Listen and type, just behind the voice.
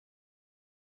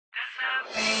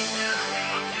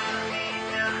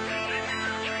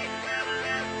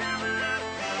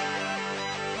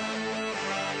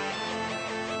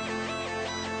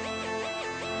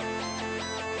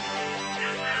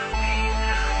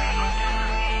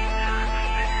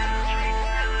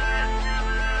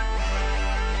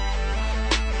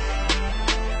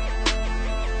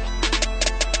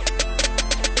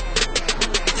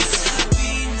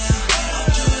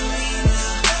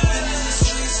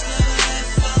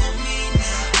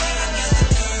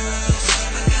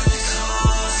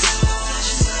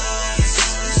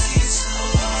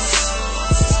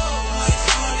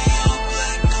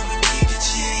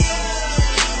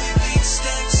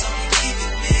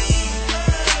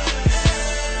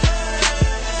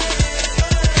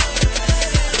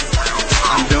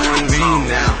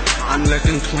now. I'm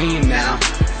looking clean now.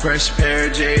 Fresh pair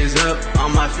of J's up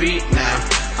on my feet now.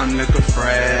 I'm looking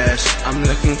fresh, I'm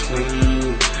looking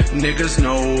clean. Niggas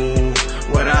know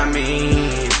what I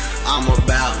mean. I'm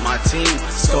about my team,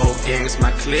 Skull Gang's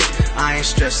my clique. I ain't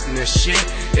stressing this shit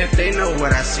if they know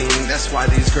what I seen. That's why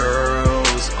these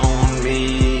girls on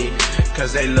me,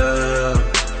 cause they love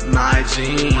my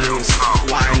jeans.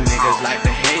 Why niggas like to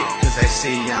hate? Cause they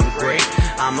see I'm great.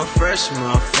 I'm a fresh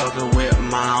motherfucker with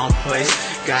my own place.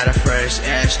 Got a fresh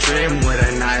ass trim with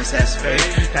a nice ass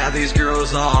face. Now these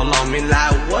girls all on me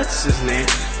like, what's his name?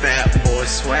 Fat boy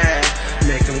swag,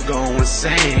 make them go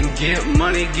insane. Get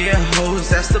money, get hoes,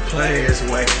 that's the player's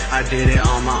way. I did it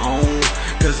on my own,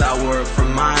 cause I work for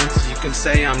mine. So you can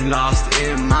say I'm lost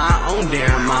in my own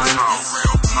damn mind.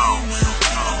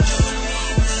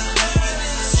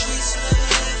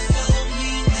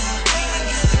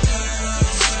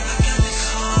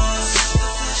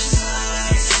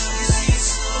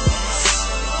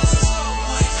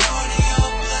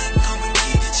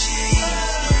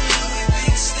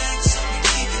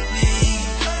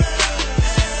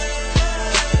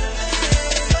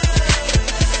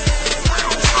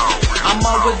 I'm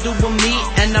always doing me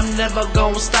and I'm never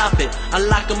gonna stop it. I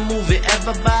like a movie,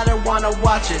 everybody wanna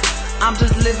watch it. I'm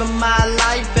just living my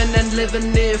life and then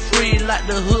living it free. Like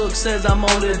the hook says, I'm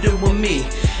only doing me.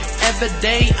 Every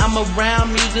day I'm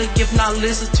around music, if not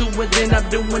listen to it, then I'm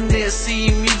doing this. See,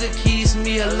 music keeps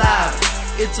me alive.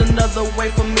 It's another way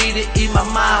for me to eat my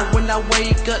mind. When I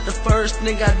wake up, the first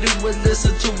thing I do is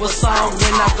listen to a song.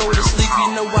 When I go to sleep,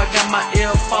 you know I got my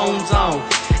earphones on.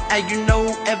 And you know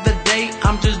every day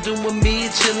I'm just doing me,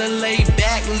 chillin', laid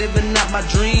back, living out my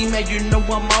dream. And you know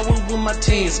I'm always with my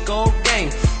team, Skull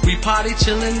Gang. We party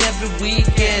chillin' every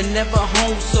weekend, never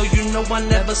home, so you know I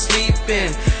never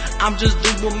sleepin'. I'm just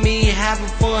doing me, having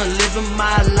fun, living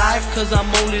my life, cause I'm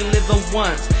only living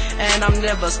once. And I'm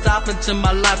never stopping till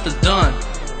my life is done.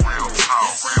 Real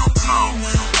talk.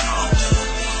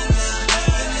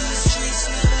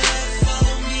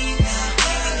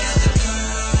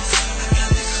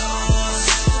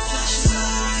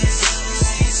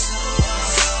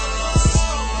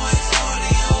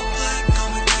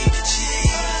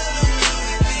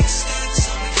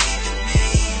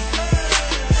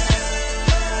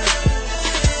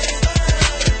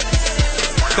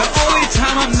 The only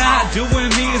time I'm not doing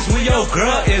me is when your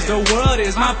girl is. The world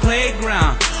is my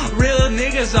playground. Real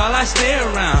niggas all I stay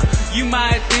around. You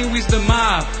might think we's the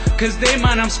mob, cause they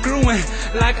mind I'm screwing.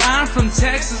 Like I'm from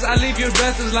Texas, I leave your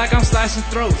breathless like I'm slicing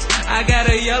throats. I got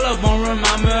a yellow bone,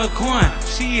 remind me of corn.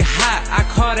 She hot, I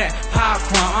call that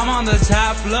popcorn. I'm on the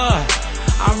top floor,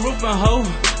 I'm roofing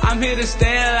ho. I'm here to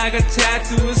stay like a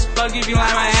tattoo. It's fuck if you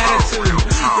like my attitude.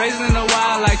 Raised in the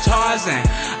wild like Tarzan.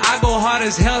 I go hard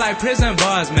as hell like prison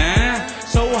bars, man.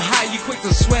 So hot you quick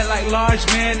to sweat like large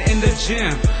man in the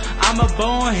gym. I'm a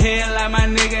bonehead like my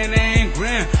nigga name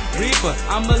Grim Reaper.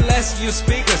 I'm molesting your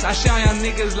speakers. I shout y'all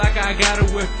niggas like I got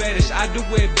it with fetish. I do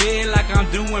it big like I'm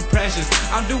doing precious.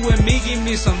 I'm doing me, give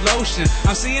me some lotion.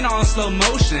 I'm seeing on slow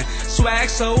motion. Swag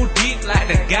so deep like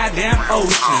the goddamn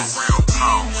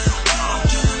ocean.